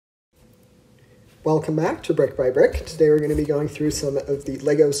Welcome back to Brick by Brick. Today we're going to be going through some of the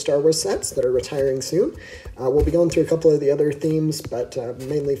LEGO Star Wars sets that are retiring soon. We'll be going through a couple of the other themes, but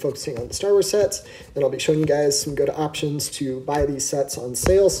mainly focusing on the Star Wars sets. Then I'll be showing you guys some good options to buy these sets on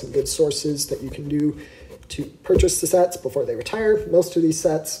sale, some good sources that you can do to purchase the sets before they retire. Most of these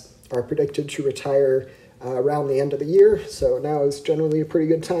sets are predicted to retire around the end of the year, so now is generally a pretty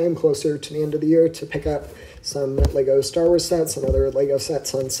good time, closer to the end of the year, to pick up some LEGO Star Wars sets and other LEGO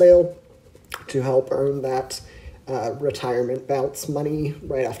sets on sale to help earn that retirement bounce money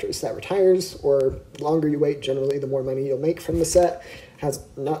right after the set retires. Or the longer you wait, generally the more money you'll make from the set.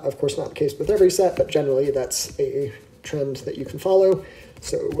 Of course not the case with every set, but generally that's a trend that you can follow.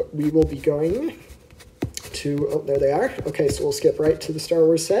 So we will be going to, oh, there they are. Okay, so we'll skip right to the Star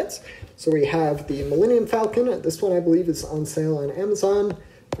Wars sets. So we have the Millennium Falcon. This one I believe is on sale on Amazon.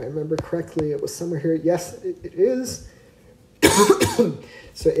 If I remember correctly, it was somewhere here. Yes, it is.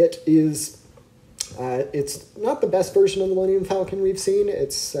 So it is, it's not the best version of the Millennium Falcon we've seen.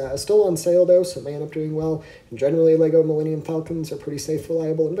 It's still on sale though, so it may end up doing well. And generally, LEGO Millennium Falcons are pretty safe,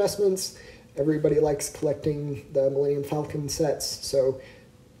 reliable investments. Everybody likes collecting the Millennium Falcon sets, so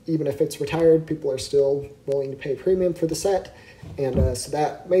even if it's retired, people are still willing to pay premium for the set. And so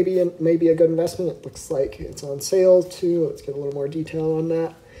that may be a good investment. It looks like it's on sale too. Let's get a little more detail on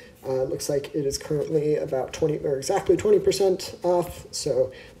that. It looks like it is currently about exactly 20% off,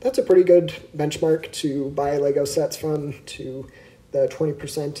 so that's a pretty good benchmark to buy LEGO sets from. The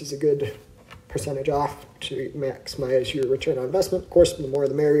 20% is a good percentage off to maximize your return on investment. Of course, the more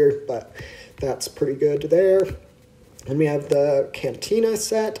the merrier, but that's pretty good there. And we have the Cantina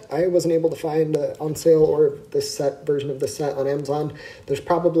set. I wasn't able to find on sale or this set version of the set on Amazon. There's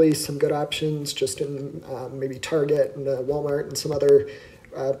probably some good options just in maybe Target and Walmart and some other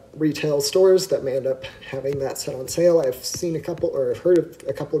retail stores that may end up having that set on sale. I've seen a couple, or I've heard of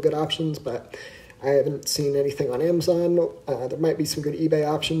a couple of good options, but I haven't seen anything on Amazon. There might be some good eBay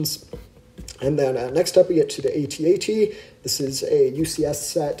options. And then next up we get to the AT-AT. This is a UCS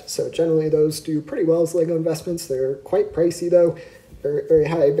set, so generally those do pretty well as LEGO investments. They're quite pricey though, very, very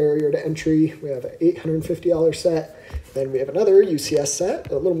high barrier to entry. We have an $850 set. Then we have another UCS set,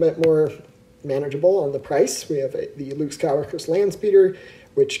 a little bit more manageable on the price. We have the Luke Skywalker's Land Speeder,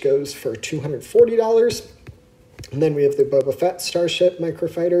 which goes for $240. And then we have the Boba Fett Starship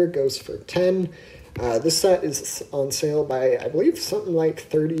Microfighter, goes for $10. This set is on sale by, I believe, something like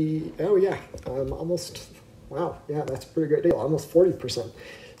 30, oh yeah, almost, wow, yeah, that's a pretty great deal, almost 40%.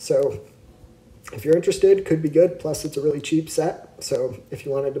 So if you're interested, could be good, plus it's a really cheap set. So if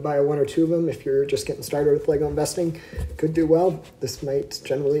you wanted to buy one or two of them, if you're just getting started with LEGO investing, could do well. This might,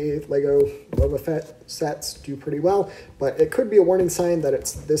 generally, LEGO Boba Fett sets do pretty well, but it could be a warning sign that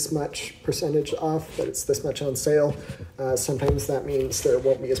it's this much percentage off, that it's this much on sale. Sometimes that means there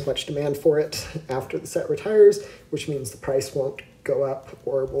won't be as much demand for it after the set retires, which means the price won't go up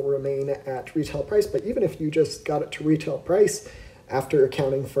or will remain at retail price. But even if you just got it to retail price, after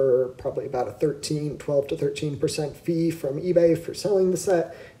accounting for probably about a 12 to 13% fee from eBay for selling the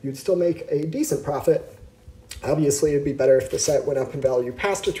set, you'd still make a decent profit. Obviously, it'd be better if the set went up in value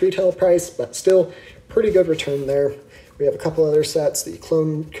past its retail price, but still pretty good return there. We have a couple other sets, the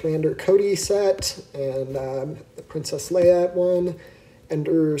Clone Commander Cody set and the Princess Leia one,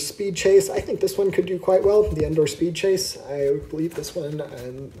 Endor Speed Chase. I think this one could do quite well, the Endor Speed Chase. I believe this one,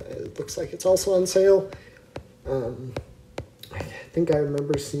 it looks like it's also on sale. I think I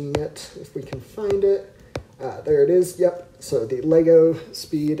remember seeing it, if we can find it. There it is, yep. So the LEGO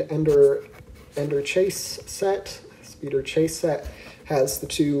Speed Endor Chase set, Speeder Chase set, has the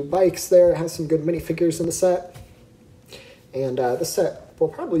two bikes there, has some good minifigures in the set. And this set will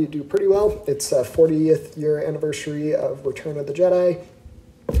probably do pretty well. It's a 40th year anniversary of Return of the Jedi.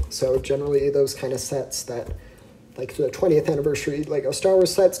 So generally those kind of sets that, like the 20th anniversary LEGO Star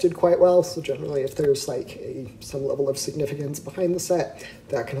Wars sets did quite well, so generally if there's like some level of significance behind the set,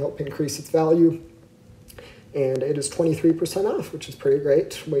 that can help increase its value. And it is 23% off, which is a pretty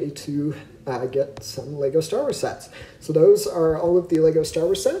great way to get some LEGO Star Wars sets. So those are all of the LEGO Star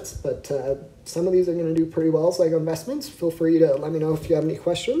Wars sets, but some of these are going to do pretty well as LEGO investments. Feel free to let me know if you have any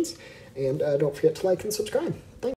questions, and don't forget to like and subscribe.